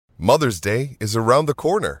Mother's Day is around the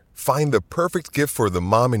corner. Find the perfect gift for the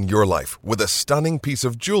mom in your life with a stunning piece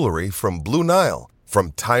of jewelry from Blue Nile.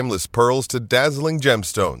 From timeless pearls to dazzling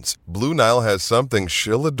gemstones, Blue Nile has something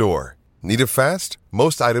she'll adore. Need it fast?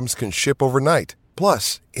 Most items can ship overnight.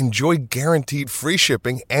 Plus, enjoy guaranteed free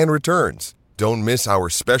shipping and returns. Don't miss our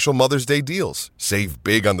special Mother's Day deals. Save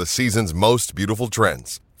big on the season's most beautiful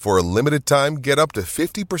trends. For a limited time, get up to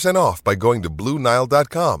 50% off by going to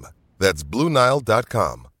BlueNile.com. That's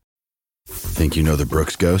BlueNile.com. Think you know the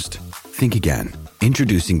Brooks Ghost? Think again.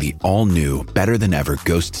 Introducing the all-new, better-than-ever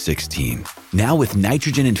Ghost 16. Now with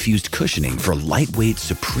nitrogen-infused cushioning for lightweight,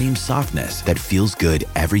 supreme softness that feels good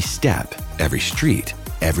every step, every street,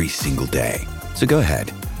 every single day. So go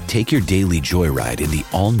ahead, take your daily joyride in the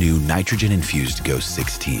all-new nitrogen-infused Ghost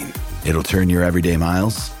 16. It'll turn your everyday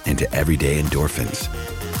miles into everyday endorphins.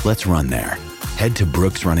 Let's run there. Head to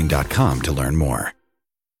brooksrunning.com to learn more.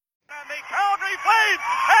 And the Calgary Flames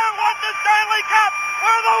have won the Stanley Cup.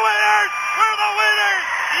 We're the winners. We're the winners.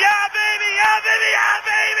 Yeah, baby. Yeah, baby. Yeah,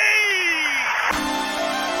 baby.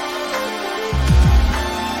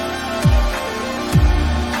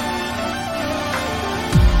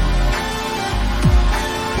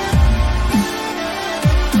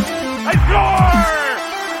 They score!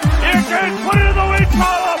 Here goes, put it in the wing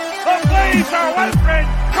column. The Flames are Western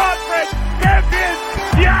Conference champions.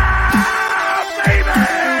 Yeah, baby!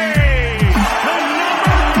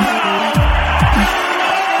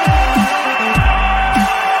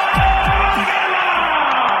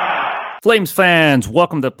 Flames fans,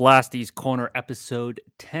 welcome to Blasty's Corner, episode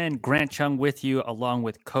 10. Grant Chung with you, along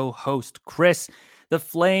with co-host Chris. The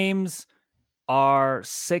Flames are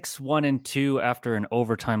 6-1-2 after an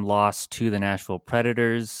overtime loss to the Nashville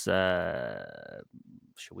Predators.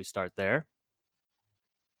 Should we start there?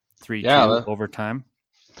 3-2 overtime.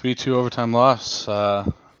 3-2 overtime loss. I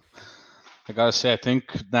gotta say, I think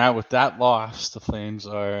now with that loss, the Flames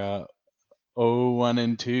are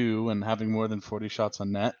 0-1-2 and having more than 40 shots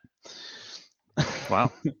on net.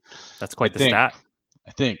 Wow, that's quite the stat.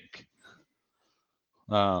 I think.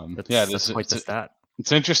 That's quite the stat.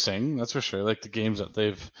 It's interesting, that's for sure. Like the games that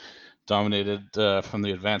they've dominated from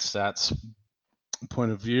the advanced stats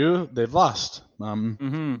point of view, they've lost.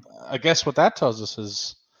 I guess what that tells us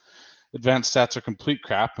is advanced stats are complete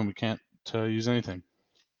crap and we can't use anything.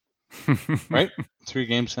 Right?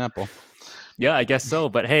 3-game sample. Yeah, I guess so.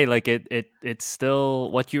 But hey, like it's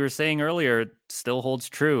still what you were saying earlier still holds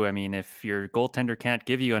true. I mean, if your goaltender can't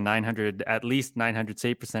give you at least 900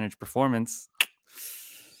 save percentage performance,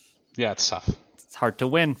 yeah, it's tough. It's hard to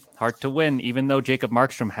win. Even though Jacob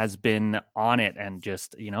Markstrom has been on it and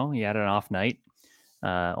just, he had an off night.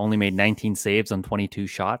 Only made 19 saves on 22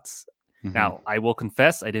 shots. Mm-hmm. Now, I will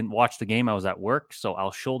confess, I didn't watch the game. I was at work, so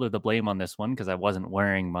I'll shoulder the blame on this one because I wasn't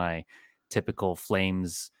wearing my typical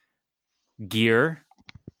Flames gear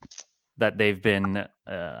that they've been.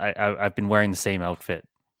 I've been wearing the same outfit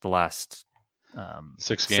the last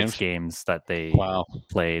 6 games that they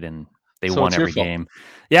played, and they won every game.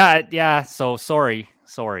 Yeah. So sorry.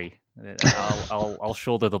 I'll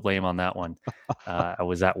shoulder the blame on that one. I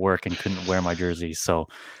was at work and couldn't wear my jersey. So,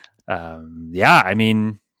 I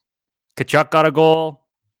mean, Tkachuk got a goal.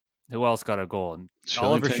 Who else got a goal?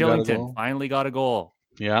 Oliver Shillington finally got a goal.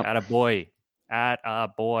 Yeah. At a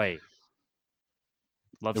boy.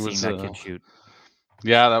 Love seeing that kid shoot.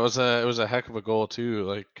 Yeah, it was a heck of a goal too.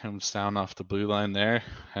 Like comes down off the blue line there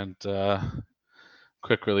and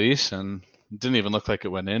quick release, and it didn't even look like it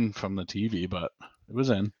went in from the TV, but it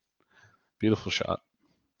was in. Beautiful shot.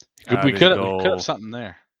 We could have something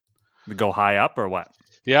there. Go high up or what?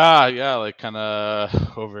 Yeah, like kind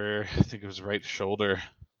of over. I think it was right shoulder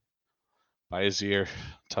by his ear.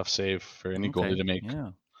 Tough save for any goalie to make.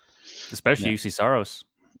 Yeah, especially UC Saros.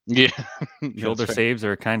 Yeah, shoulder saves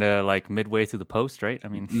are kind of like midway through the post, right? I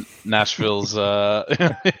mean, Nashville's. Yeah,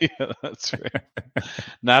 that's right.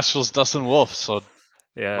 Nashville's Dustin Wolf. So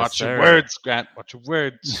watch your words, Grant. Watch your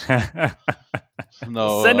words.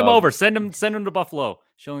 No, send him over. Send him to Buffalo.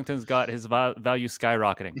 Shillington's got his value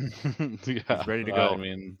skyrocketing. Yeah, he's ready to go. I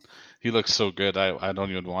mean, he looks so good. I don't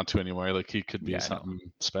even want to anymore. Like he could be something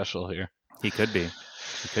special here. He could be.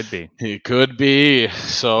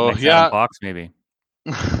 So next yeah, box maybe.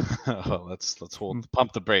 Oh, let's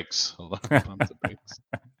pump the brakes.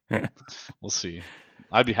 We'll see.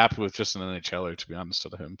 I'd be happy with just an NHLer, to be honest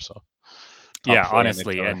with him. So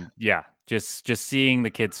honestly, NHLer. And just seeing the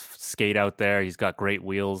kids skate out there. He's got great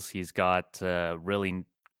wheels. He's got really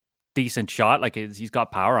decent shot. Like he's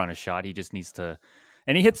got power on his shot. He just needs to,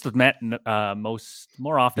 and he hits the net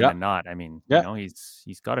more often than not. I mean,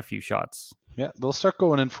 he's got a few shots. Yeah, they'll start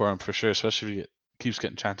going in for him for sure, especially if he keeps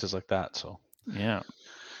getting chances like that. So yeah,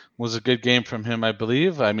 was a good game from him, I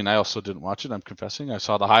believe. I mean, I also didn't watch it. I'm confessing. I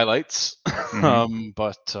saw the highlights,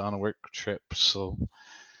 but on a work trip, so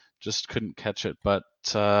just couldn't catch it. But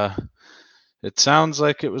it sounds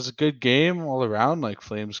like it was a good game all around. Like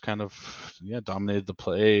Flames kind of dominated the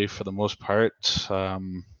play for the most part. I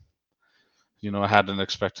had an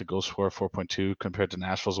expected goal score of 4.2 compared to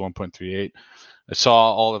Nashville's 1.38. I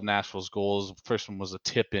saw all of Nashville's goals. The first one was a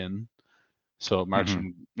tip in. So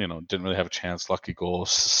Marchand, didn't really have a chance. Lucky goal.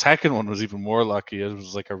 Second one was even more lucky. It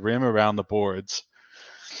was like a rim around the boards,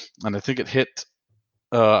 and I think it hit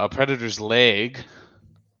a Predator's leg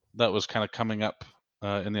that was kind of coming up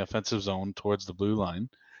in the offensive zone towards the blue line.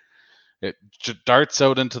 It darts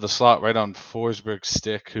out into the slot right on Forsberg's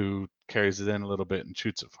stick, who carries it in a little bit and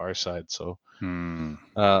shoots it far side. So a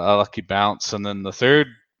lucky bounce. And then the third.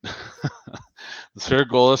 The third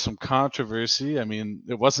goal is some controversy. I mean,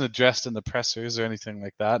 it wasn't addressed in the pressers or anything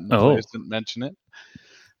like that. No players didn't mention it.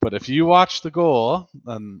 But if you watch the goal,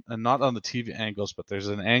 and not on the TV angles, but there's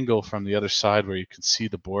an angle from the other side where you can see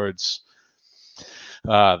the boards,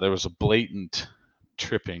 there was a blatant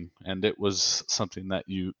tripping, and it was something that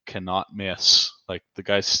you cannot miss. Like, the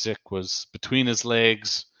guy's stick was between his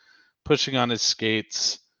legs, pushing on his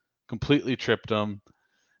skates, completely tripped him,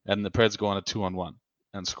 and the Preds go on a 2-on-1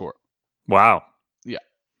 and score. Wow. Yeah.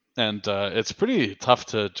 And it's pretty tough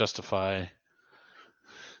to justify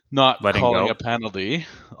not letting calling go a penalty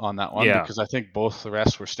on that one, because I think both the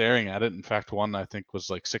refs were staring at it. In fact, one I think was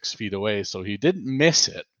like 6 feet away, so he didn't miss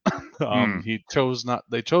it. They chose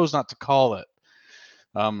not to call it.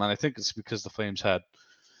 And I think it's because the Flames had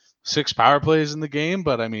 6 power plays in the game,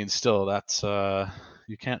 but I mean, still, that's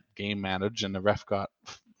you can't game manage, and the ref got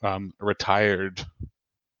retired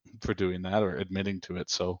for doing that or admitting to it.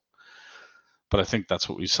 So, but I think that's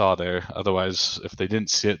what we saw there. Otherwise, if they didn't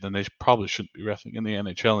see it, then they probably shouldn't be reffing in the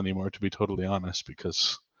NHL anymore, to be totally honest,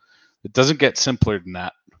 because it doesn't get simpler than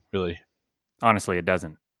that, really. Honestly, it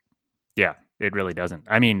doesn't. Yeah, it really doesn't.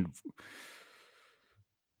 I mean,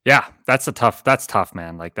 yeah, that's tough,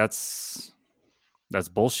 man. Like, that's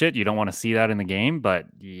bullshit. You don't want to see that in the game, but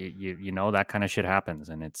you know that kind of shit happens,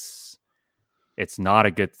 and it's not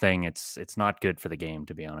a good thing. It's not good for the game,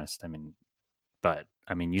 to be honest. I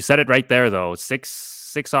mean, you said it right there, though.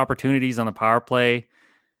 Six opportunities on the power play.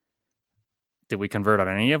 Did we convert on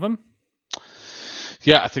any of them?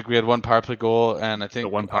 Yeah, I think we had one power play goal, and I think the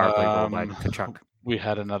one power play goal by Tkachuk. We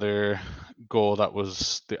had another goal that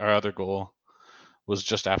was our other goal was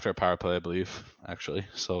just after a power play, I believe, actually.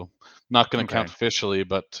 So not going to count officially,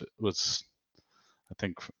 but it was, I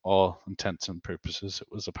think, for all intents and purposes,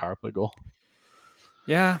 it was a power play goal.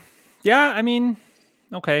 Yeah. I mean,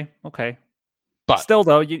 okay. But still,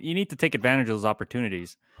 though, you need to take advantage of those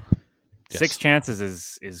opportunities. Yes. 6 chances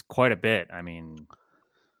is quite a bit. I mean,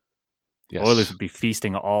 yes. Oilers would be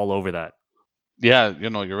feasting all over that. Yeah,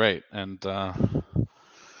 you're right, and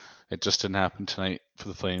it just didn't happen tonight for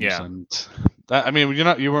the Flames. Yeah. And that, I mean,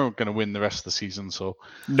 you weren't going to win the rest of the season, so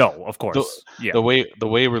no, of course. The way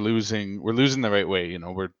we're losing the right way.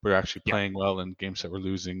 We're actually playing well in games that we're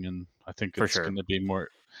losing, and I think it's going to be more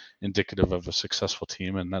indicative of a successful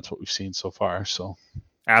team, and that's what we've seen so far. So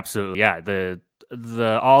absolutely, yeah. The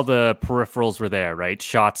all the peripherals were there, right?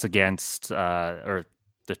 Shots against or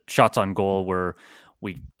the shots on goal were,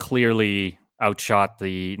 we clearly outshot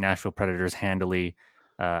the Nashville Predators handily.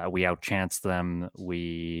 We outchanced them.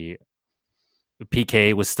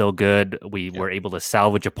 PK was still good. We were able to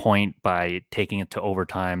salvage a point by taking it to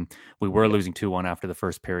overtime. We were losing 2-1 after the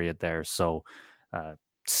first period there. So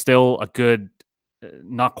still a good,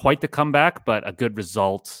 not quite the comeback, but a good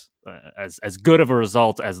result. As good of a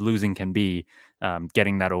result as losing can be.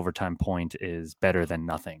 Getting that overtime point is better than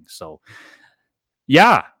nothing. So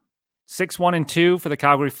yeah, 6-1-2 for the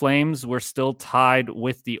Calgary Flames. We're still tied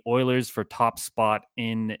with the Oilers for top spot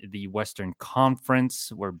in the Western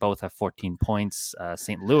Conference, where both have 14 points.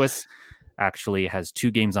 St. Louis actually has 2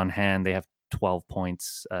 games on hand. They have 12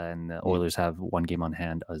 points, and the Oilers have 1 game on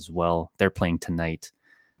hand as well. They're playing tonight,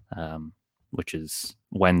 which is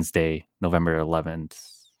Wednesday, November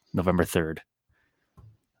 3rd.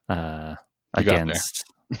 Against,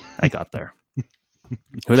 I got there.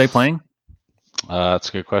 Who are they playing? That's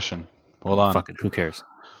a good question. Hold on. Fuck it. Who cares?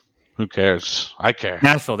 Who cares? I care.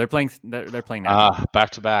 Nashville. They're playing Nashville. Back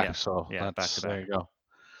to back. Yeah. So back to back. There you go.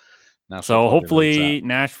 Nashville, so hopefully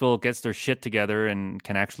Nashville gets their shit together and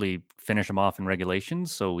can actually finish them off in regulation,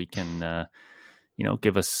 so we can,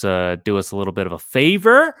 do us a little bit of a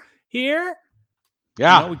favor here.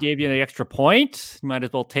 Yeah, we gave you the extra point. You might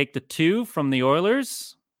as well take the 2 from the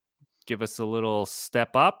Oilers. Give us a little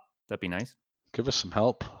step up. That'd be nice. Give us some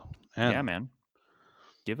help. Yeah, man.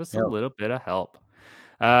 Give us a little bit of help.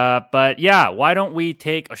 But yeah, why don't we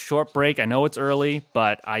take a short break? I know it's early,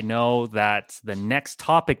 but I know that the next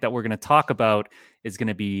topic that we're going to talk about is going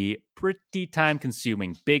to be pretty time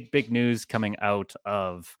consuming. Big news coming out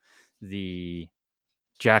of the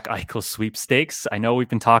Jack Eichel sweepstakes. I know we've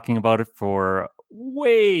been talking about it for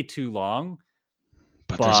way too long,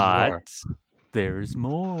 but there's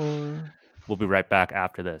more. We'll be right back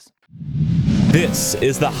after this. This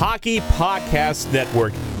is the Hockey Podcast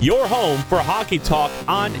Network, your home for hockey talk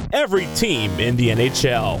on every team in the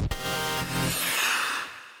NHL.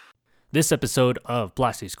 This episode of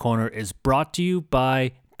Blasty's Corner is brought to you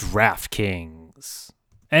by DraftKings.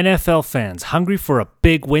 NFL fans hungry for a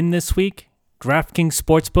big win this week? DraftKings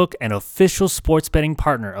Sportsbook, an official sports betting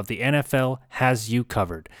partner of the NFL, has you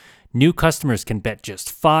covered. New customers can bet just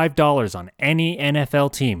 $5 on any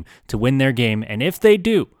NFL team to win their game, and if they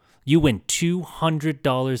do, you win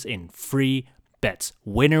 $200 in free bets.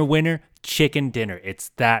 Winner, winner, chicken dinner. It's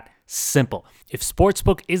that simple. If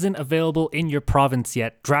Sportsbook isn't available in your province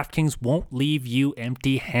yet, DraftKings won't leave you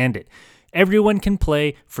empty-handed. Everyone can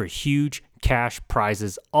play for huge cash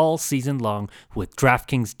prizes all season long with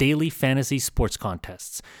DraftKings daily fantasy sports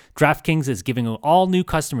contests. DraftKings is giving all new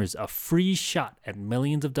customers a free shot at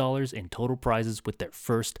millions of dollars in total prizes with their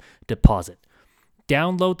first deposit.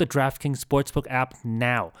 Download the DraftKings Sportsbook app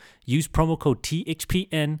now. Use promo code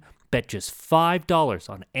THPN. Bet just $5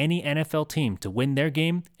 on any NFL team to win their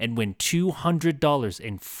game and win $200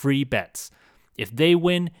 in free bets. If they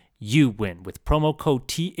win, you win with promo code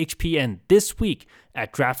THPN this week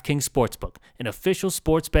at DraftKings Sportsbook, an official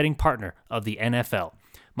sports betting partner of the NFL.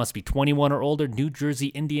 Must be 21 or older, New Jersey,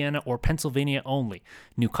 Indiana, or Pennsylvania only.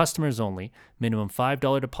 New customers only. Minimum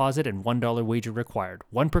 $5 deposit and $1 wager required.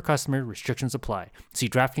 One per customer. Restrictions apply. See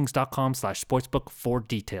DraftKings.com/sportsbook for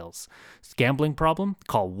details. Gambling problem?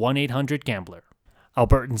 Call 1-800-GAMBLER.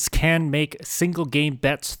 Albertans can make single game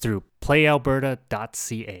bets through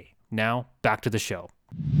playalberta.ca. Now, back to the show.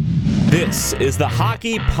 This is the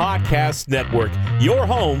Hockey Podcast Network, your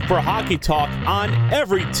home for hockey talk on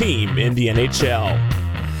every team in the NHL.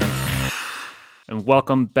 And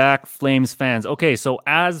welcome back, Flames fans. Okay, so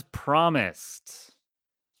as promised,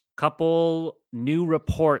 couple new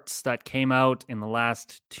reports that came out in the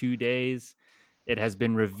last 2 days. It has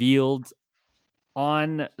been revealed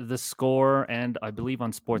on The Score and I believe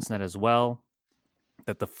on Sportsnet as well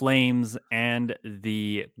that the Flames and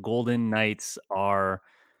the Golden Knights are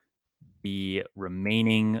the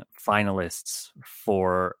remaining finalists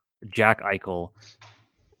for Jack Eichel.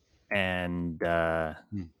 And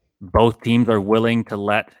both teams are willing to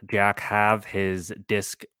let Jack have his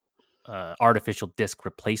artificial disc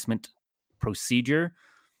replacement procedure.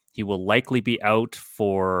 He will likely be out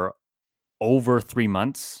for over 3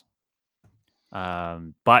 months.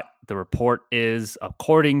 But the report is,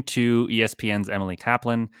 according to ESPN's Emily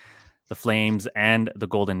Kaplan, the Flames and the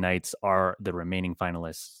Golden Knights are the remaining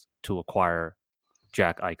finalists to acquire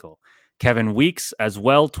Jack Eichel. Kevin Weeks as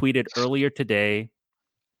well tweeted earlier today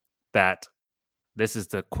that this is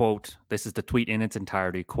the quote, this is the tweet in its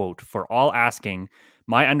entirety, quote, "For all asking,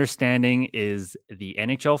 my understanding is the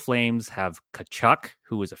NHL Flames have Tkachuk,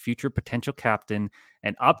 who is a future potential captain,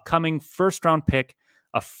 an upcoming first-round pick,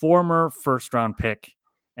 a former first-round pick,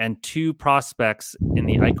 and 2 prospects in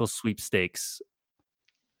the Eichel sweepstakes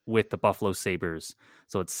with the Buffalo Sabres."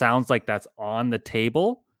 So it sounds like that's on the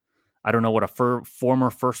table. I don't know what a former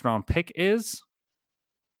first-round pick is.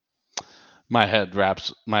 My head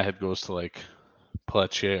goes to like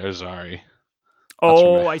Pelletier or Zari.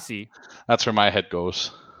 I see. That's where my head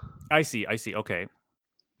goes. I see. Okay.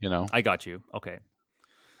 You know, I got you. Okay.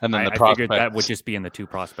 And then I figured that would just be in the 2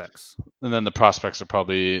 prospects. And then the prospects are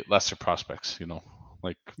probably lesser prospects, you know,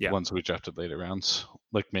 like ones we drafted later rounds,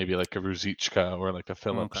 like maybe like a Ruzicka or like a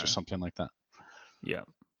Phillips or something like that. Yeah.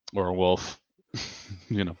 Or a Wolf,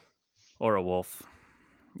 you know. Or a Wolf.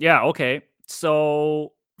 Yeah, okay.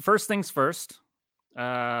 So first things first,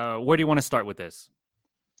 where do you want to start with this?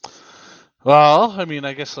 Well, I mean,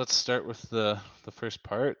 I guess let's start with the first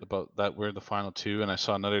part about that we're the final 2. And I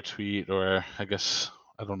saw another tweet, or I guess,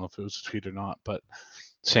 I don't know if it was a tweet or not, but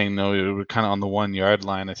saying no, we were kind of on the 1 yard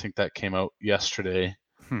line. I think that came out yesterday.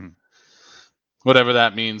 Whatever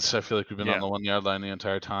that means. I feel like we've been on the 1 yard line the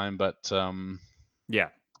entire time, but yeah.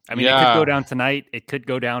 I mean, it could go down tonight. It could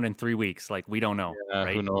go down in 3 weeks. Like, we don't know. Yeah,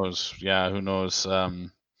 right? Who knows? Yeah, who knows?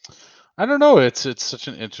 I don't know. It's such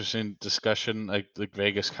an interesting discussion. Like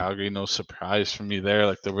Vegas, Calgary, no surprise for me there.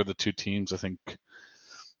 Like, there were the 2 teams. I think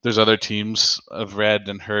there's other teams I've read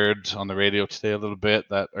and heard on the radio today a little bit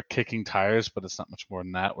that are kicking tires, but it's not much more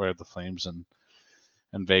than that, where the Flames and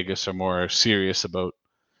Vegas are more serious about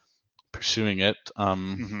pursuing it.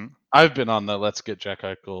 I've been on the let's get Jack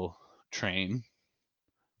Eichel train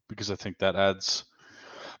because I think that adds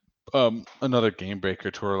another game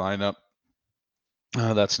breaker to our lineup.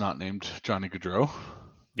 That's not named Johnny Gaudreau.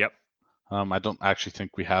 Yep. I don't actually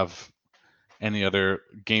think we have any other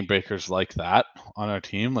game breakers like that on our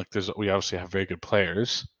team. Like we obviously have very good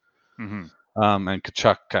players. Mm-hmm. And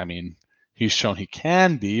Tkachuk, I mean, he's shown he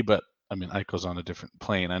can be, but I mean, Eichel's on a different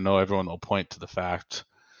plane. I know everyone will point to the fact.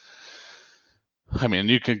 I mean,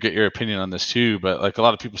 you can get your opinion on this too, but like a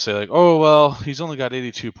lot of people say, like, oh well, he's only got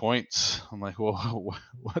 82 points. I'm like, well,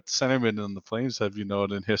 what centerman in the Flames have you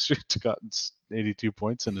known in history to gotten 82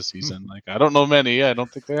 points in a season? Like, I don't know many. I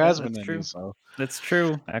don't think there has been true. any. So that's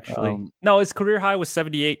true, actually. No, his career high was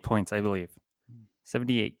 78 points, I believe.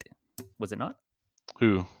 78, was it not?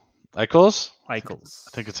 Who? Eichel's? Eichel's.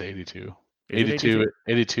 I think it's 82.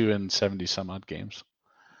 82 and 70 some odd games.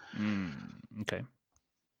 Okay.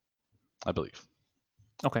 I believe.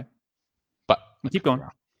 Okay. But keep going.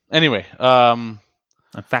 Anyway, I'm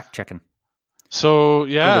fact checking. So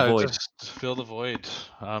yeah, just fill the void.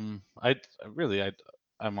 I'm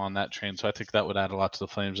on that train, so I think that would add a lot to the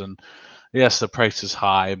Flames. And yes, the price is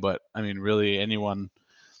high, but I mean, really, anyone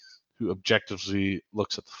who objectively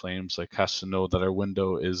looks at the Flames has to know that our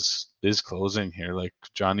window is closing here. Like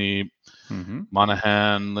Johnny,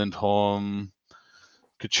 Monahan, Lindholm,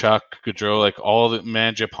 Tkachuk, Gaudreau, all the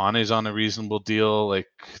Mangiapane's on a reasonable deal. Like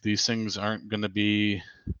these things aren't going to be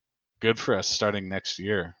good for us starting next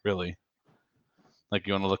year, really. Like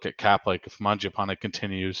you want to look at cap, if Mangiapane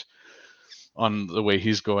continues on the way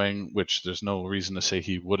he's going, which there's no reason to say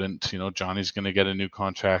he wouldn't. Johnny's going to get a new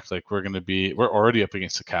contract. We're already up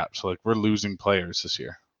against the cap, so we're losing players this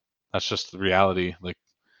year. That's just the reality. We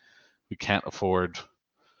can't afford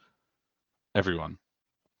everyone.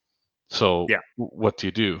 So yeah. What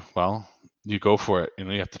do? Well, you go for it.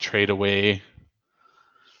 You have to trade away,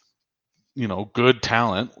 good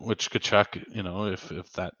talent, which Tkachuk,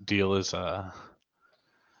 if that deal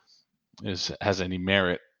has any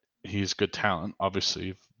merit, he's good talent.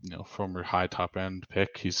 Obviously, former high top end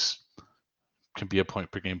pick, can be a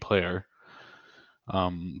point per game player.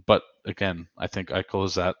 But again, I think Eichel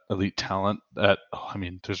is that elite talent that,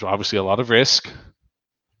 there's obviously a lot of risk.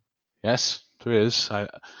 Yes, there is. I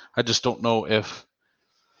just don't know if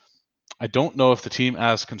the team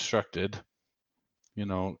as constructed,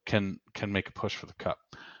 can make a push for the cup.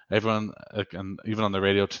 Everyone, and even on the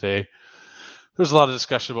radio today, there's a lot of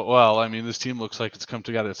discussion about, this team looks like it's come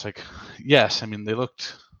together. It's yes, they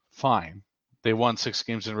looked fine. They won 6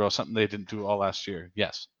 games in a row, something they didn't do all last year.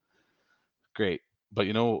 Yes. Great. But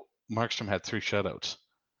Markstrom had 3 shutouts.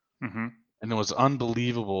 Mm-hmm. And it was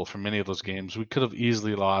unbelievable for many of those games. We could have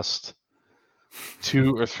easily lost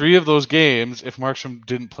 2 or 3 of those games if Markstrom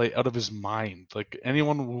didn't play out of his mind.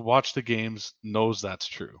 Anyone who watched the games knows that's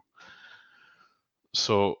true.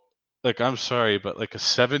 So, I'm sorry, but a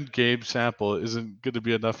 7-game sample isn't going to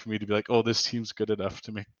be enough for me to be oh, this team's good enough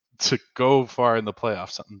to go far in the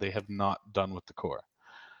playoffs, something they have not done with the core.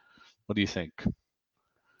 What do you think?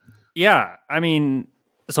 Yeah,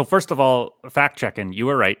 so first of all, fact checking, you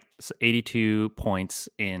were right. 82 points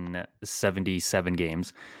in 77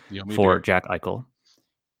 games for Jack Eichel.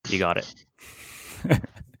 You got it.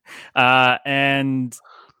 And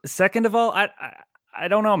second of all, I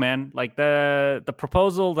don't know, man. The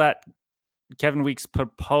proposal that Kevin Weeks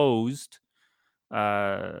proposed,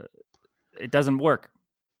 it doesn't work.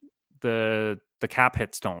 The cap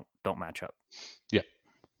hits don't match up. Yeah.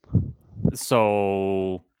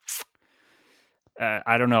 So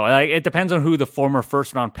I don't know. It depends on who the former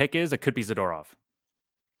first round pick is. It could be Zadorov.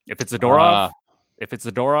 If it's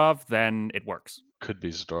Zadorov, then it works. Could be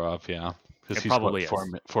Zadorov, yeah. Because he's probably what,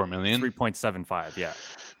 $4 million? 3.75, yeah.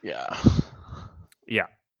 Yeah. Yeah.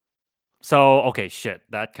 So, okay, shit.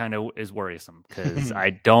 That kind of is worrisome because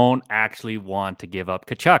I don't actually want to give up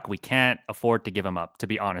Tkachuk. We can't afford to give him up, to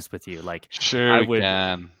be honest with you. Sure we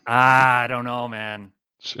can. I don't know, man.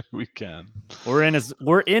 Sure we can. We're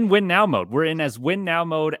in win now mode. We're in as win now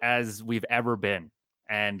mode as we've ever been.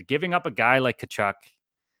 And giving up a guy like Tkachuk,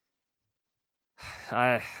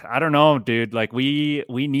 I don't know, dude. We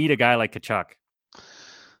need a guy like Tkachuk.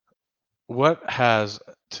 What has,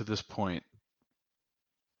 to this point,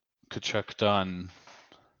 Tkachuk done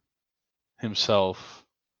himself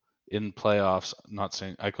in playoffs? Not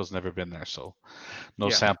saying Eichel's never been there, so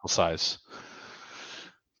no sample size.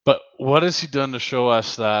 But what has he done to show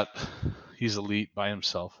us that he's elite by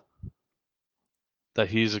himself? That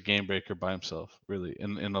he's a game breaker by himself, really,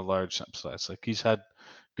 in a large sample size. He's had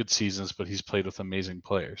good seasons, but he's played with amazing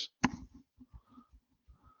players.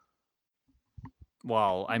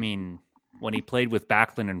 Well, when he played with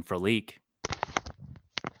Backlund and Frelick,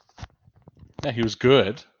 Yeah, he was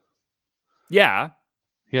good. Yeah,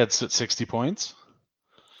 He had 60 points.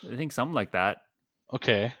 I think something like that.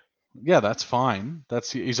 Okay. Yeah, that's fine.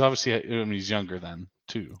 He's obviously, I mean, he's younger then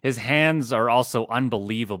too. His hands are also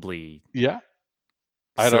unbelievably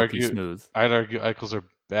silky smooth. I'd argue Eichel's are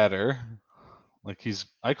better. Like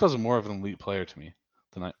Eichel's more of an elite player to me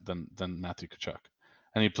than Matthew Tkachuk,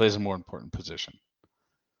 and he plays a more important position.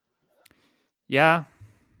 Yeah.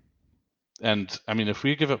 And I mean, if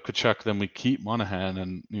we give up Tkachuk, then we keep Monahan,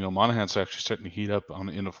 and Monahan's actually starting to heat up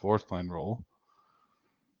in a fourth line role.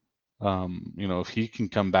 If he can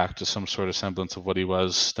come back to some sort of semblance of what he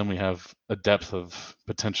was, then we have a depth of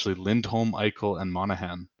potentially Lindholm, Eichel, and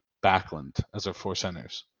Monahan, Backlund as our four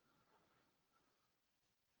centers.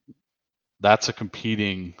 That's a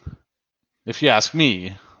competing, if you ask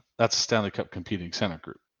me, that's a Stanley Cup competing center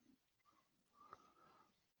group.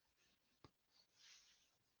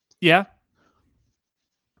 Yeah.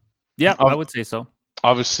 Yeah, I would say so.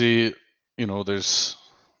 Obviously, there's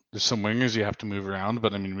some wingers you have to move around,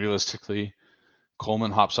 but I mean, realistically,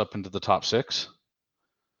 Coleman hops up into the top six.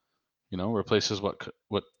 Replaces what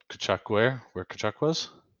Tkachuk where Tkachuk was,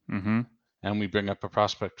 mm-hmm. And we bring up a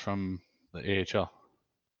prospect from the AHL.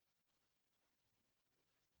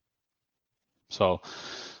 So,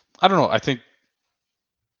 I don't know. I think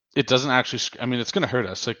it doesn't actually. I mean, it's going to hurt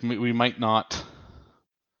us. Like we might not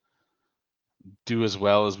do as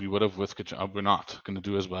well as we would have with Tkachuk. We're not going to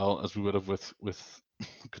do as well as we would have with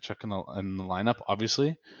Tkachuk in the lineup.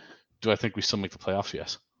 Obviously, do I think we still make the playoffs?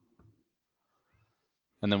 Yes.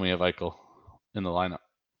 And then we have Eichel in the lineup,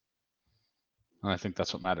 and I think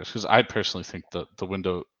that's what matters, because I personally think that the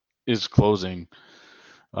window is closing.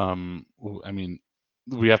 I mean,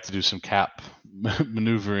 we have to do some cap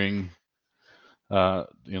maneuvering,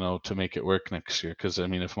 to make it work next year. Because I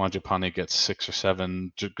mean, if Mangiapane gets 6 or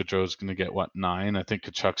 7, Gaudreau's going to get 9. I think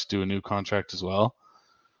Tkachuk's due a new contract as well.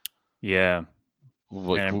 Yeah,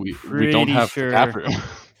 like we don't have the cap room.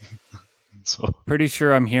 So pretty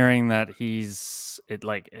sure I'm hearing that his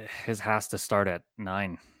has to start at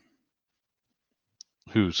 9.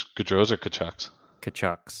 Who's Gaudreau's or Tkachuk's?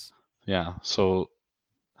 Tkachuk's. Yeah, so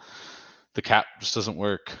the cap just doesn't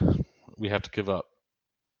work. We have to give up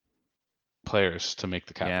players to make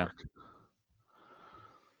the cap work.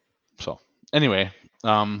 So anyway,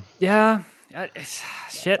 yeah,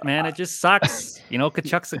 shit, man, it just sucks.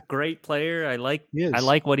 Tkachuk's a great player. I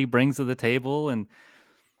like what he brings to the table, and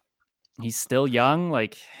he's still young.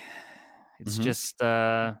 Like, it's just.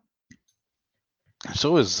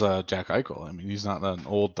 So is Jack Eichel. I mean, he's not an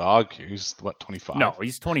old dog here. He's 25? No,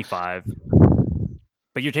 he's 25.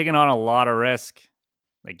 But you're taking on a lot of risk.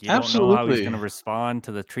 Like, you don't know how he's going to respond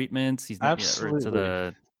to the treatments. He's not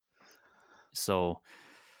So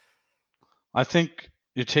I think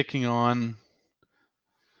you're taking on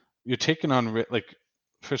like,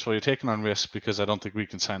 first of all, you're taking on risk because I don't think we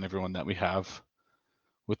can sign everyone that we have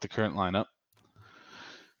with the current lineup.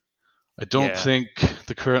 I don't think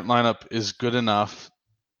the current lineup is good enough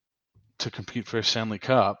to compete for a Stanley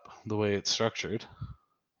Cup the way it's structured.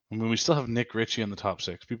 I mean, we still have Nick Ritchie in the top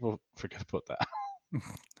 6. People forget about that.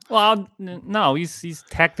 Well, no, he's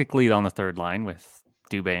technically on the third line with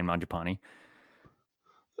Dubé and Mangiapane.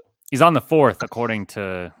 He's on the 4th, according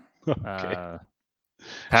to Pat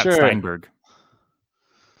Steinberg.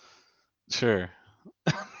 Sure.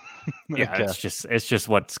 Yeah, okay. It's just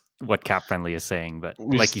what Cap Friendly is saying. But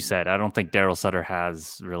like you said, I don't think Daryl Sutter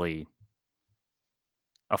has really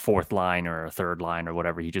a 4th line or a 3rd line or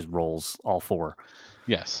whatever. He just rolls all 4.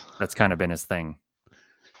 Yes. That's kind of been his thing.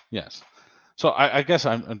 Yes. So I guess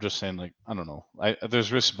I'm just saying, like, I don't know.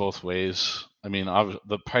 There's risks both ways. I mean,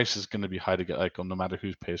 the price is going to be high to get Eichel, no matter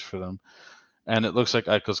who pays for them. And it looks like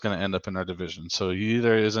Eichel's going to end up in our division. So he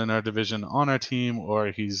either is in our division on our team,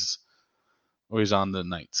 or he's on the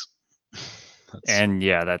Knights.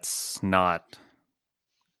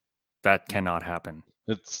 That cannot happen.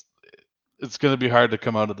 It's going to be hard to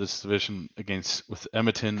come out of this division with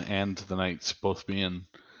Edmonton and the Knights both being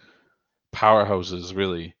powerhouses,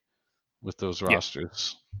 really, with those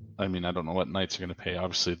rosters. I mean, I don't know what Knights are going to pay,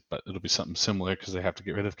 obviously, but it'll be something similar because they have to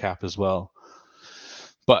get rid of cap as well.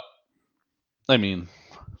 But I mean,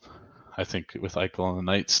 I think with Eichel and the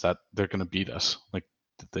Knights that they're going to beat us. Like,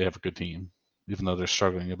 they have a good team, even though they're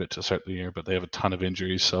struggling a bit to start the year, but they have a ton of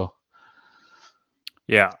injuries. So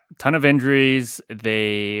yeah, ton of injuries.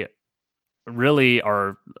 They really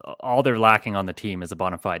are, all they're lacking on the team is a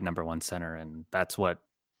bona fide number 1 center, and that's what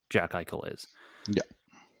Jack Eichel is. Yeah.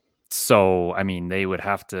 So, I mean, they would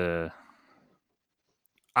have to.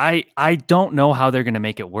 I don't know how they're going to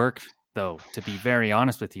make it work though, to be very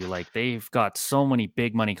honest with you. Like, they've got so many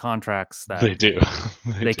big money contracts that They do.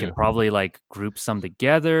 they could probably like group some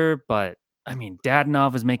together. But I mean,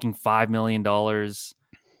 Dadonov is making $5 million.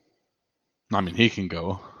 I mean, he can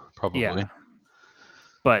go probably. Yeah.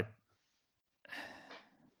 But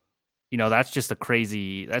that's just a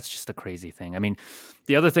crazy thing. I mean,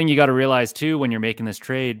 the other thing you got to realize too, when you're making this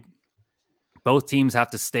trade, both teams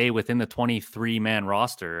have to stay within the 23-man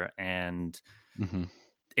roster, and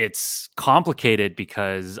it's complicated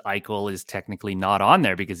because Eichel is technically not on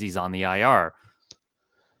there because he's on the IR.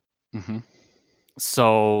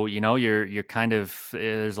 So, you're kind of,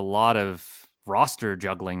 there's a lot of roster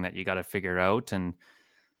juggling that you got to figure out. And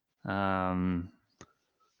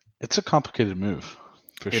it's a complicated move.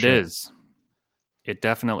 It is. It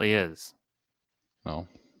definitely is. No.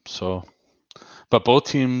 So, but both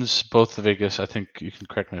teams, both the Vegas, I think you can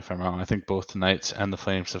correct me if I'm wrong. I think both the Knights and the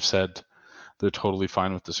Flames have said they're totally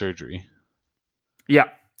fine with the surgery. Yeah.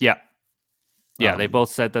 They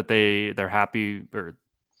both said that they're happy, or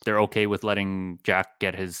they're okay with letting Jack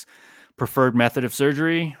get his preferred method of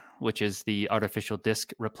surgery, which is the artificial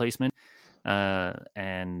disc replacement.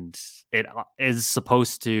 And it is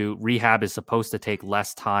rehab is supposed to take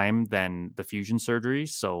less time than the fusion surgery.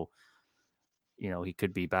 So, he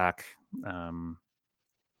could be back.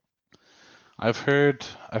 I've heard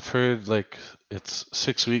like it's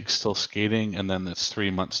 6 weeks still skating, and then it's 3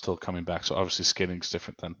 months still coming back. So obviously skating's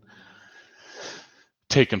different than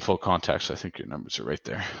taking full contact. So I think your numbers are right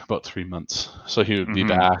there, about 3 months. So he would be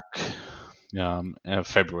back in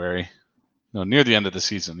February. Near the end of the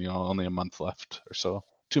season, only a month left or so,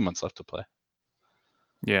 2 months left to play.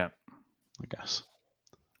 Yeah. I guess.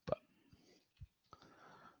 But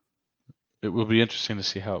it will be interesting to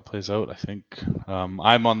see how it plays out, I think.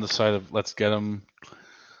 I'm on the side of let's get him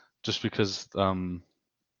just because of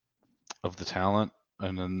the talent.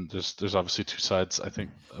 And then there's obviously two sides. I think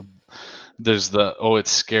there's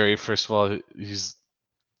it's scary. First of all,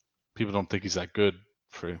 people don't think he's that good.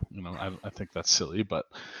 I think that's silly, but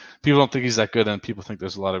people don't think he's that good, and people think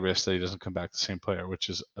there's a lot of risk that he doesn't come back the same player, which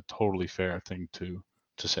is a totally fair thing to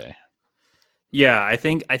say. Yeah, I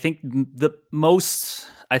think the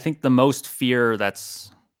most fear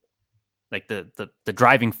that's like the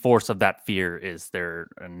driving force of that fear is they're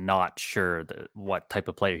not sure what type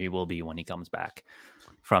of player he will be when he comes back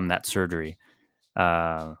from that surgery.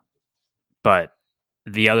 But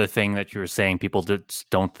the other thing that you were saying, people just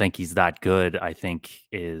don't think he's that good, I think,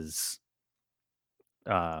 is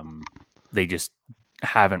they just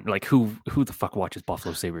haven't, like, who the fuck watches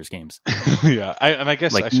Buffalo Sabres games? Yeah, I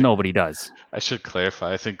guess nobody does. I should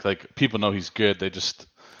clarify. I think like people know he's good. They just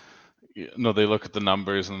they look at the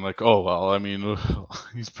numbers and like, oh well, I mean,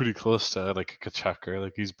 he's pretty close to like a Tkachuk, or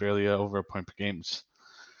like he's barely over a point per game. You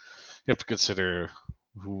have to consider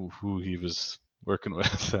who he was working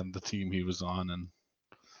with and the team he was on, and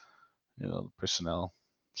the personnel.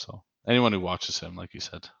 So anyone who watches him, like you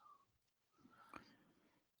said,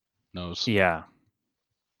 knows. Yeah.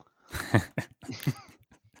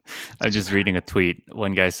 I'm just reading a tweet.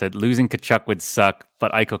 One guy said, losing Tkachuk would suck,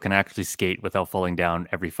 but Eichel can actually skate without falling down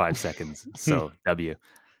every 5 seconds. So, W.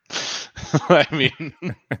 I mean,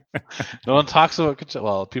 no one talks about Tkachuk.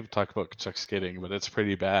 Well, people talk about Tkachuk skating, but it's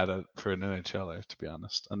pretty bad for an NHLer, to be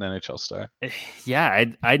honest, an NHL star. Yeah,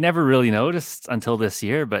 I never really noticed until this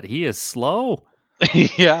year, but he is slow.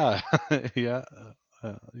 Yeah.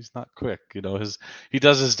 He's not quick. He does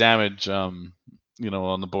his damage, on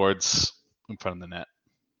the boards in front of the net.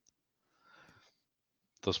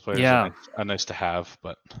 Those players are nice to have,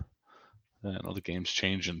 but the game's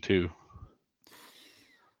changing too.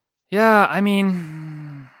 Yeah, I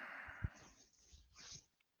mean,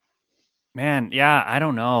 man, yeah, I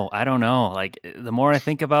don't know. Like, the more I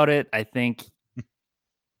think about it, I think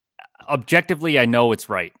objectively, I know it's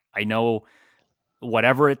right. I know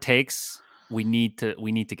whatever it takes, we need to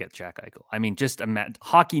get Jack Eichel. I mean, just imagine,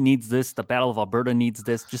 hockey needs this. The Battle of Alberta needs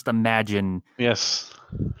this. Just imagine. Yes.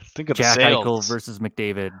 Think of Jack the Sails. Eichel versus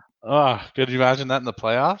McDavid. Oh, could you imagine that in the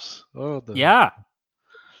playoffs? Oh, yeah.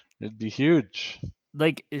 It'd be huge.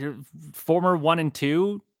 Like, former 1 and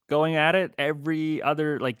 2 going at it every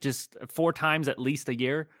other, like, just 4 times at least a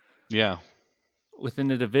year. Yeah. Within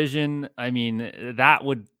the division. I mean, that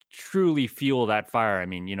would truly fuel that fire. I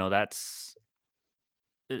mean, that's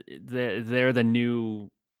they're the new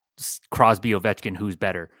Crosby Ovechkin. Who's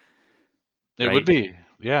better? It would be.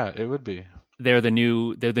 Yeah, it would be. They're the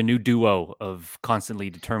new duo of constantly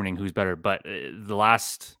determining who's better. But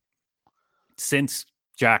since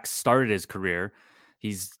Jack started his career,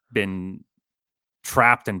 he's been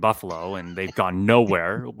trapped in Buffalo and they've gone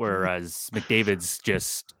nowhere, whereas McDavid's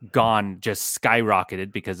just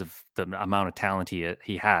skyrocketed because of the amount of talent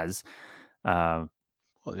he has. Well,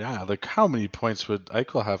 yeah, like how many points would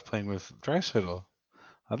Eichel have playing with Draisaitl?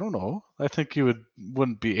 I don't know. I think he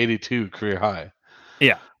wouldn't be 82 career high.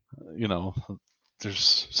 Yeah. You know,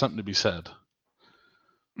 there's something to be said.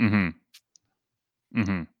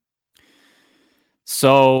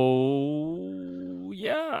 So,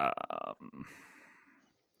 yeah.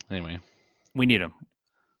 Anyway. We need him.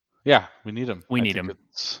 Yeah, we need him. We need him.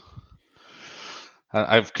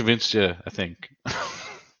 I've convinced you, I think.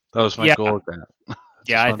 That was my goal with that.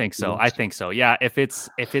 Yeah, I think so. Yeah, if it's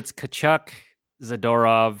Tkachuk,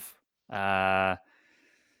 Zadorov,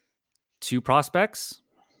 2 prospects,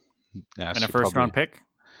 and a first-round pick.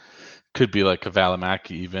 Could be like a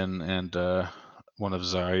Valimaki even, and one of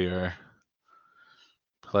Zari or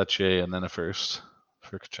Pelletier, and then a first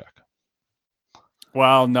for Tkachuk.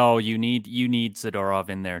 Well, no, you need Zadorov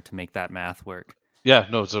in there to make that math work. Yeah,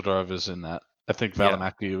 no, Zadorov is in that. I think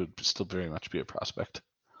Valimaki would still very much be a prospect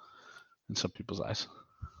in some people's eyes.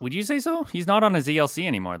 Would you say so? He's not on a ZLC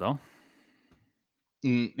anymore, though.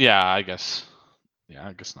 Yeah, I guess. Yeah,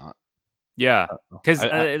 I guess not. Yeah, because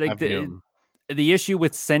the issue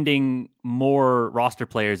with sending more roster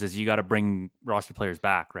players is you got to bring roster players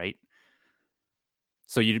back, right?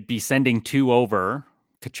 So you'd be sending 2 over,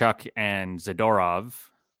 Tkachuk and Zadorov,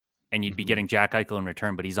 and you'd be getting Jack Eichel in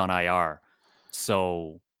return, but he's on IR.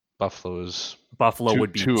 So Buffalo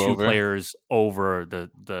would be 2 players over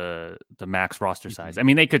the max roster size. I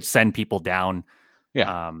mean, they could send people down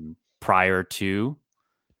prior to,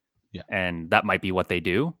 and that might be what they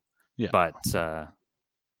do. Yeah. But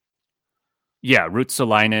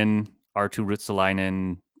Ruotsalainen, Arttu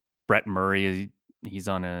Ruotsalainen, Brett Murray, he's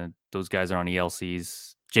on those guys are on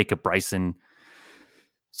ELCs, Jacob Bryson.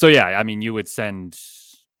 So yeah, I mean, they would send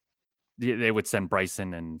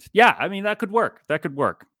Bryson, and yeah, I mean, that could work,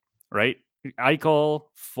 right? Eichel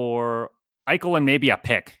and maybe a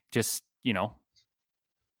pick, just,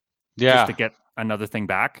 just to get another thing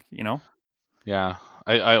back, Yeah.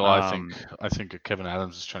 I think Kevin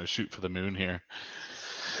Adams is trying to shoot for the moon here.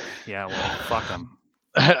 Yeah, well, fuck him.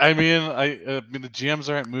 I mean, the GMs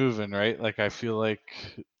aren't moving, right? Like, I feel like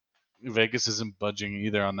Vegas isn't budging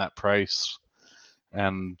either on that price,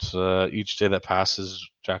 and each day that passes,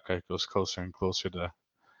 Jack Eichel's closer and closer to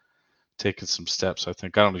taking some steps. I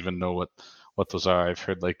think I don't even know what those are. I've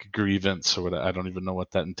heard like grievance or what. I don't even know what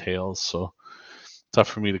that entails. So tough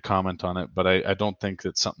for me to comment on it. But I don't think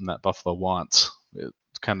it's something that Buffalo wants. It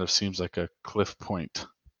kind of seems like a cliff point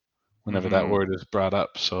whenever that word is brought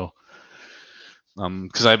up. So,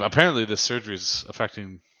 because apparently this surgery is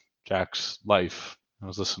affecting Jack's life. I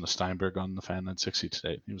was listening to Steinberg on the Fan 960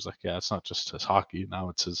 today. He was like, "Yeah, it's not just his hockey now;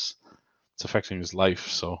 it's affecting his life."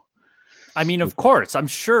 So, I mean, of course, I'm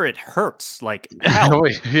sure it hurts. Like, hell.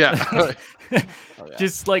 Yeah.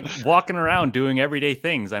 Just like walking around doing everyday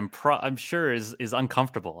things, I'm sure is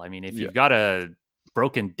uncomfortable. I mean, if you've got a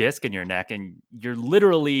broken disc in your neck and you're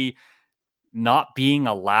literally not being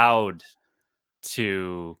allowed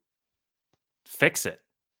to fix it.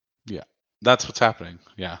 Yeah, that's what's happening.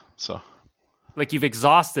 Yeah, so like you've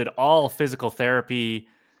exhausted all physical therapy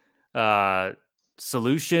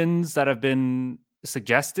solutions that have been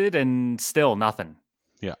suggested and still nothing.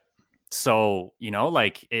 Yeah. So,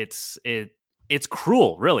 like it's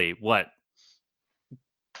cruel, really, what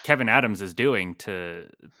Kevin Adams is doing to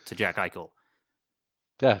Jack Eichel.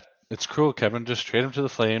 Yeah, it's cruel, Kevin. Just trade him to the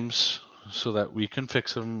Flames so that we can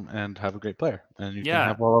fix him and have a great player. And you can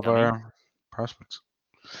have all of our prospects.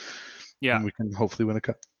 Yeah. And we can hopefully win a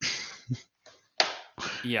cup.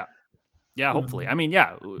 Yeah. Yeah, hopefully. I mean,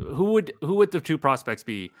 yeah. Who would the 2 prospects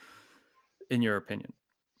be, in your opinion?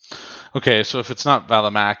 Okay, so if it's not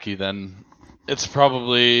Valimaki, then it's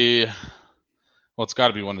probably it's got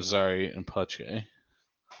to be one of Zari and Pelletier.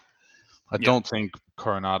 I don't think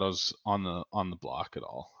Coronado's on the block at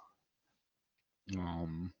all.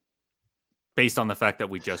 Based on the fact that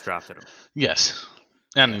we just drafted him. Yes,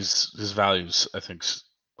 and his values, I think,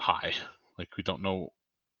 high. Like, we don't know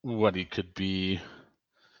what he could be.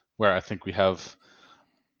 Where I think we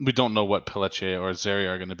don't know what Pelletier or Zari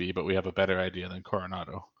are going to be, but we have a better idea than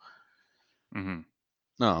Coronado.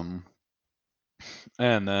 Mm-hmm.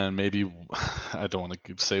 And then maybe I don't want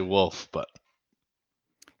to say Wolf, but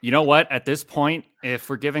you know what? At this point, if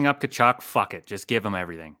we're giving up Tkachuk, fuck it. Just give him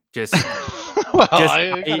everything. Just, I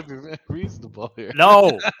gotta be reasonable here.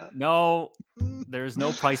 No, there's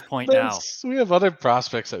no price point now. We have other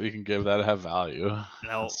prospects that we can give that have value.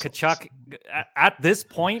 No, Tkachuk. At this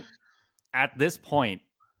point,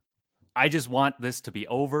 I just want this to be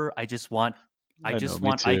over. I just want I just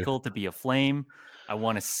want Eichel to be a Flame. I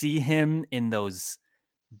want to see him in those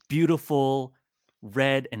beautiful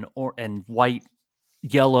red and white,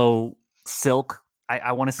 yellow silk.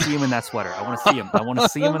 I want to see him in that sweater. I want to see him. I want to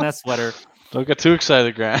see him in that sweater. Don't get too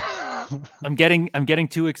excited, Grant. I'm getting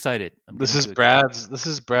too excited. This is Brad's.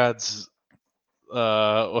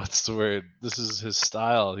 What's the word? This is his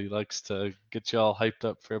style. He likes to get you all hyped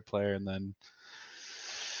up for a player, and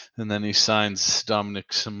then he signs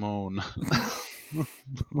Dominic Simone.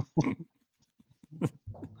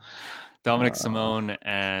 Dominic Simone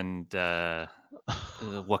and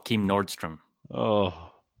Joakim Nordstrom.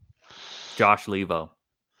 Oh, Josh Levo.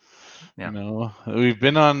 Yeah, we've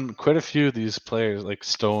been on quite a few of these players, like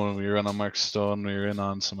Stone. We were in on Mark Stone. We were in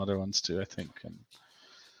on some other ones too, I think. And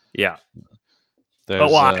yeah.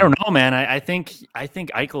 But I don't know, man. I think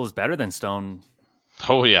Eichel is better than Stone.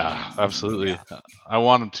 Oh yeah, absolutely. Yeah. I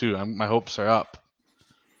want him to. My hopes are up,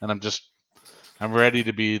 and I'm ready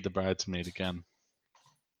to be the bridesmaid again.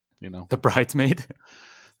 The bridesmaid.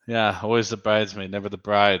 Yeah, always the bridesmaid, never the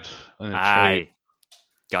bride.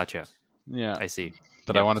 Gotcha. Yeah, I see.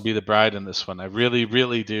 But I want to be the bride in this one. I really,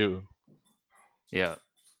 really do. Yeah.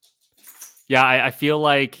 Yeah, I feel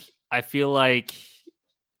like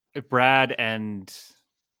Brad and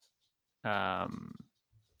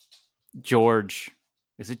George.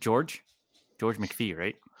 Is it George? George McPhee,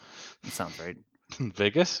 right? That sounds right.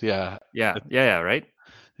 Vegas? Yeah. Yeah, right?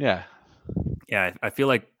 Yeah. Yeah, I feel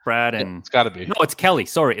like Brad and it's got to be. No, it's Kelly.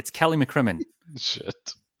 Sorry, it's Kelly McCrimmon.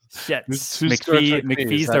 Shit. Who's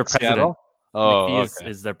McPhee's their president. Seattle? Oh, McPhee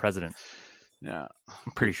is their president. Yeah,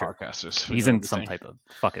 I'm pretty sure. Podcasters. He's in some type of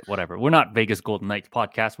fuck it, whatever. We're not Vegas Golden Knights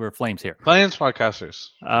podcast. We're Flames here. Flames podcasters.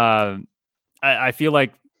 I feel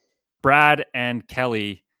like Brad and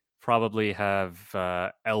Kelly probably have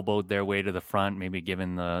elbowed their way to the front, maybe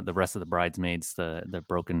given the rest of the bridesmaids the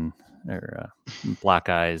broken or black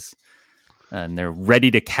eyes, and they're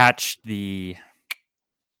ready to catch the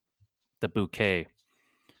bouquet.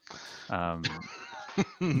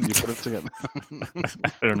 You put it together.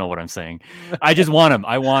 I don't know what I'm saying. I just want him.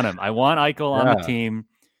 I want Eichel on the team.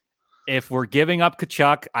 If we're giving up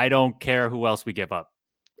Tkachuk, I don't care who else we give up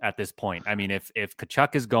at this point. I mean, if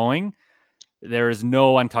Tkachuk is going, there is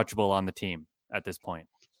no untouchable on the team at this point.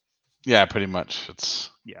 Yeah, pretty much.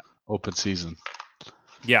 It's open season.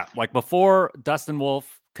 Yeah, like before Dustin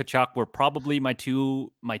Wolf, Tkachuk were probably my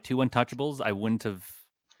two untouchables. I wouldn't have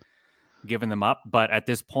given them up, but at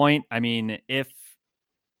this point, I mean, if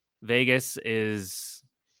Vegas is,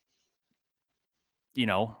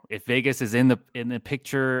 if Vegas is in the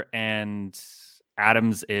picture and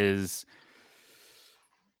Adams is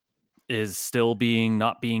still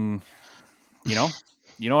not being, you know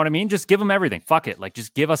what I mean? Just give him everything. Fuck it. Like,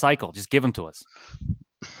 just give us Eichel. Just give him to us.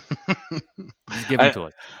 Just give him to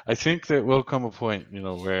us. I think there will come a point,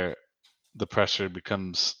 where the pressure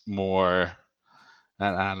becomes more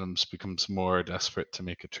and Adams becomes more desperate to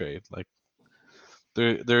make a trade. Like,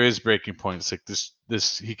 there is breaking points. Like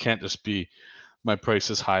this he can't just be my price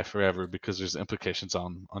is high forever, because there's implications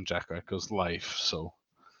on Jack Eichel's life. So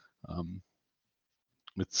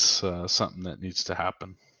it's something that needs to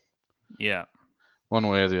happen. Yeah. One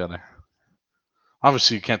way or the other.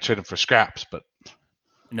 Obviously you can't trade him for scraps, but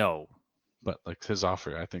no. But like his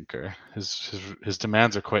offer, I think, or his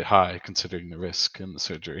demands are quite high considering the risk and the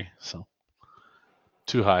surgery. So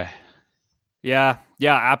too high. Yeah,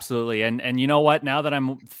 absolutely. And you know what? Now that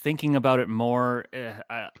I'm thinking about it more,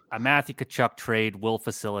 a Matthew Tkachuk trade will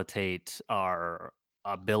facilitate our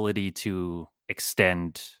ability to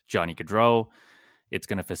extend Johnny Gaudreau. It's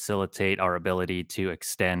going to facilitate our ability to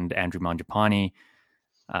extend Andrew Mangiapane.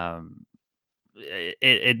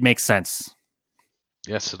 It makes sense.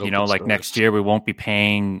 Yes, like next year we won't be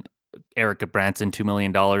paying Eric Branson $2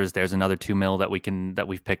 million. There's another $2 million that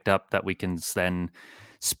we've picked up that we can then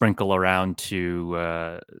sprinkle around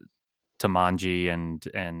to Manji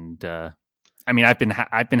and I mean I've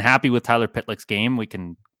been happy with Tyler Pitlick's game. We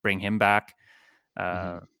can bring him back.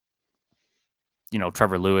 Trevor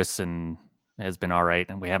Lewis has been all right,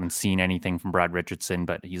 and we haven't seen anything from Brad Richardson,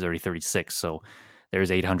 but he's already 36, so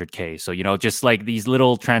there's $800K. So just like these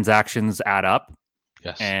little transactions add up.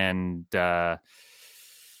 Yes. And not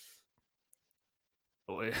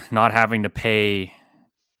having to pay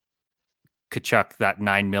Tkachuk that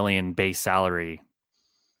 $9 million base salary.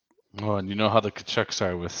 Oh, and you know how the Tkachuks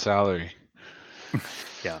are with salary.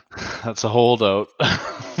 Yeah, that's a holdout.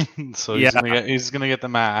 So he's gonna get the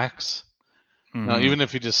max. Mm-hmm. Now, even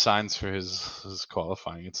if he just signs for his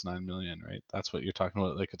qualifying, it's $9 million, right? That's what you're talking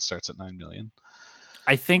about. Like, it starts at $9 million.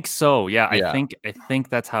 I think so. Yeah. I think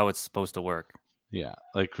that's how it's supposed to work. Yeah,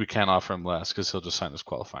 like we can't offer him less because he'll just sign his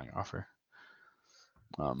qualifying offer.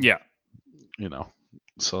 Yeah. You know,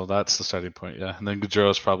 so that's the starting point. Yeah. And then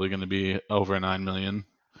Gaudreau is probably going to be over $9 million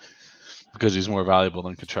because he's more valuable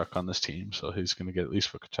than Tkachuk on this team. So he's going to get at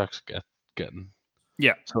least what Tkachuk's getting.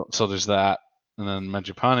 Yeah. So there's that. And then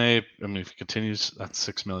Mangiapane, I mean, if he continues, that's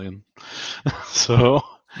 $6 million. So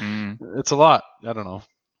it's a lot. I don't know.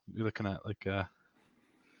 You're looking at like,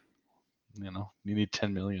 you need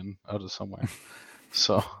 10 million out of somewhere.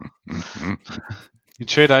 So you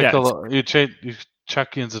trade Eichel, you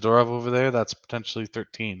Chucky and Zadorov over there. That's potentially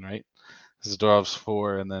 13, right? Zadorov's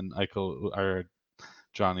 4, and then Eichel or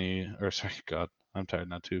I'm tired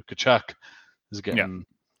now too. Tkachuk is getting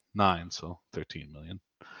 9, so 13 million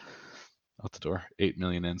out the door. 8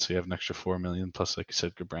 million in, so you have an extra 4 million plus, like you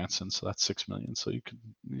said, Gudbranson, so that's 6 million. So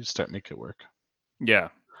you start making it work. Yeah.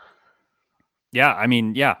 Yeah, I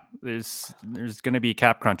mean, there's going to be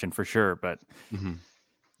cap crunching for sure, but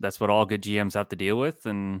that's what all good GMs have to deal with.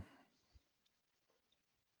 And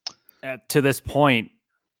to this point,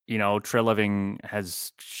 Treliving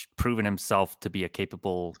has proven himself to be a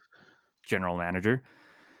capable general manager,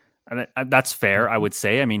 and that's fair, I would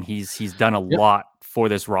say. I mean, he's done a lot for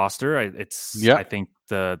this roster. I think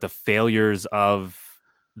the failures of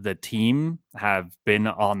the team have been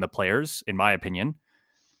on the players, in my opinion.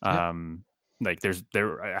 Like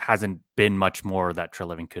there hasn't been much more that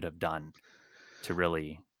Treliving could have done to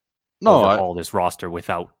really overhaul this roster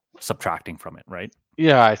without subtracting from it, right?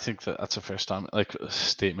 Yeah, I think that's a fair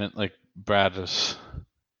statement. Like Brad has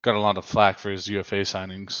got a lot of flack for his UFA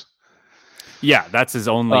signings. Yeah, that's his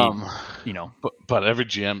only, But every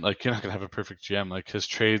GM, like, you're not gonna have a perfect GM. Like, his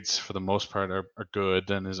trades for the most part are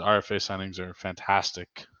good, and his RFA signings are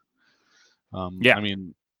fantastic. I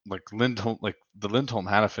mean, like Lindholm, like the Lindholm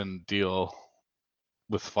Hanifin deal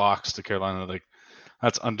with Fox to Carolina, like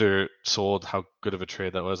that's undersold how good of a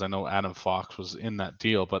trade that was. I know Adam Fox was in that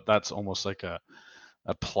deal, but that's almost like a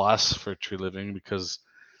plus for Treliving because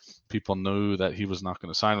people knew that he was not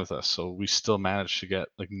going to sign with us. So we still managed to get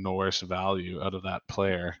like no worse value out of that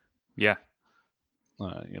player. Yeah.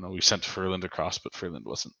 We sent Ferland across, but Ferland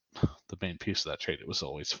wasn't the main piece of that trade. It was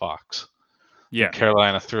always Fox. Yeah. And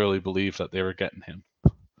Carolina thoroughly believed that they were getting him.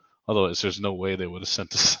 Otherwise, there's no way they would have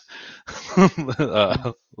sent us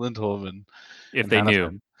Lindholm and if they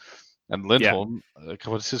knew. And Lindholm, like,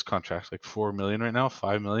 what is his contract? Like $4 million right now?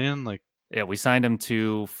 $5 million? Like, yeah, we signed him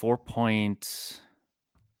to 4.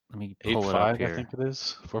 Let me pull it up here. I think it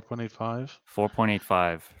is 4.85.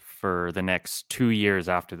 4.85 for the next 2 years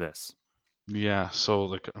after this. Yeah, so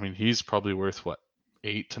like, I mean, he's probably worth what,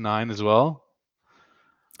 8 to 9 as well.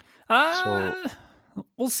 So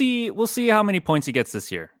we'll see how many points he gets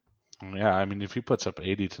this year. Yeah, I mean, if he puts up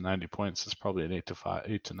 80 to 90 points, it's probably an 8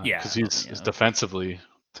 to 9. Yeah, because he's defensively.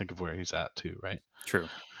 Think of where he's at too, right? True.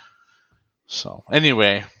 So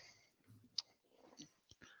anyway,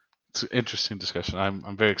 it's an interesting discussion.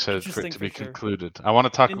 I'm very excited for it to be concluded. I want to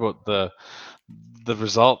talk about the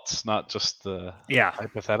results, not just the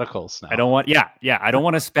hypotheticals. Now I don't want. I don't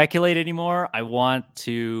want to speculate anymore. I want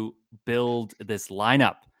to build this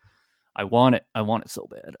lineup. I want it. I want it so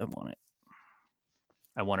bad. I want it.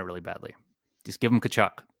 I want it really badly. Just give him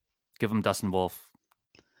Tkachuk. Give him Dustin Wolf.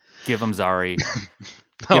 Give him Zari.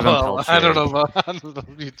 Give him Pelche. I don't know.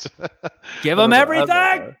 Give him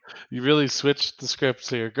everything. You really switched the scripts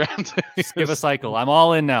here, Grant. Just give a cycle. I'm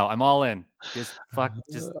all in now. I'm all in.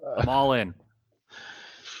 I'm all in.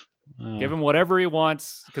 Give him whatever he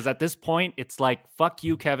wants. Because at this point, it's like, fuck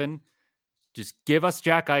you, Kevin. Just give us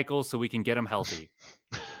Jack Eichel so we can get him healthy.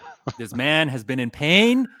 This man has been in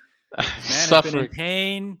pain. Has been in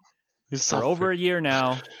pain for over a year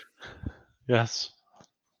now. Yes.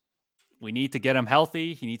 We need to get him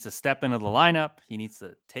healthy. He needs to step into the lineup. He needs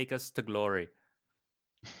to take us to glory.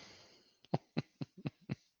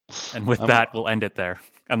 And with that, we'll end it there.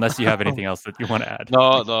 Unless you have anything else that you want to add.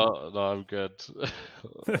 No, I'm good.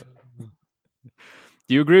 Do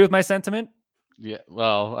you agree with my sentiment? Yeah,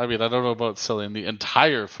 well, I mean, I don't know about selling the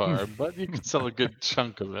entire farm, but you can sell a good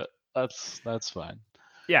chunk of it. That's fine.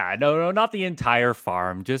 Yeah, no, not the entire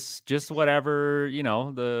farm. Just whatever,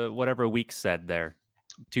 whatever Weeks said there.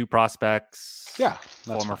 2 prospects. Yeah.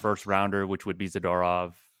 Former first rounder, which would be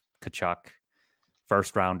Zadorov, Tkachuk,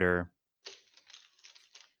 first rounder.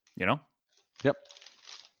 Yep.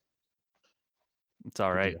 It's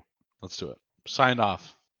all right. Let's do it. Signed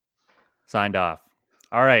off.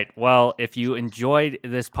 All right. Well, if you enjoyed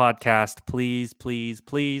this podcast,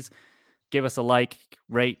 please give us a like,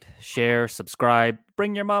 rate, share, subscribe.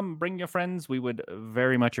 Bring your mom, bring your friends. We would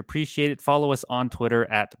very much appreciate it. Follow us on Twitter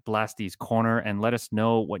at Blasty's Corner and let us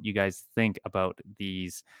know what you guys think about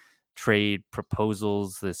these trade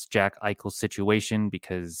proposals, this Jack Eichel situation,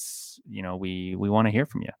 because, we want to hear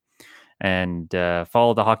from you. And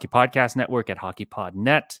follow the Hockey Podcast Network at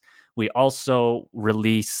HockeyPodNet. We also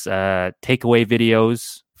release takeaway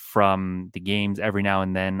videos from the games every now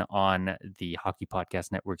and then on the Hockey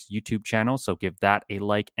Podcast Network's YouTube channel. So give that a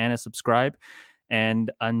like and a subscribe.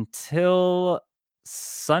 And until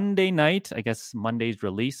Sunday night, I guess Monday's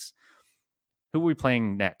release, who are we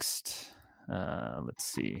playing next? Let's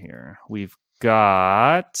see here. We've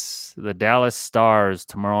got the Dallas Stars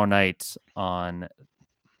tomorrow night on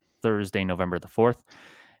Thursday, November the 4th.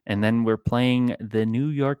 And then we're playing the New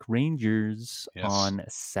York Rangers on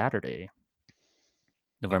Saturday,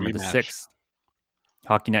 November the 6th.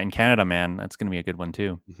 Hockey Night in Canada, man. That's going to be a good one,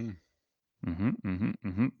 too.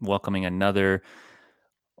 Welcoming another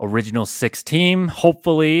Original Six team.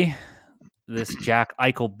 Hopefully, this Jack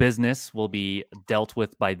Eichel business will be dealt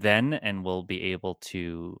with by then, and we'll be able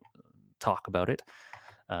to talk about it.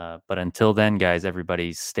 But until then, guys,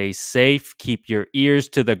 everybody stay safe. Keep your ears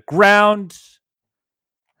to the ground.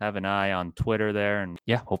 Have an eye on Twitter there. And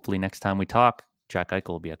yeah, hopefully next time we talk, Jack Eichel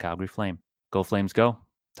will be a Calgary Flame. Go Flames, go.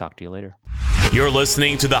 Talk to you later. You're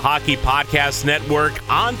listening to the Hockey Podcast Network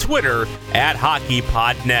on Twitter at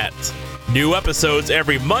HockeyPodNet. New episodes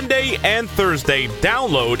every Monday and Thursday.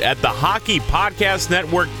 Download at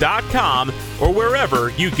thehockeypodcastnetwork.com or wherever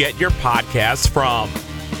you get your podcasts from.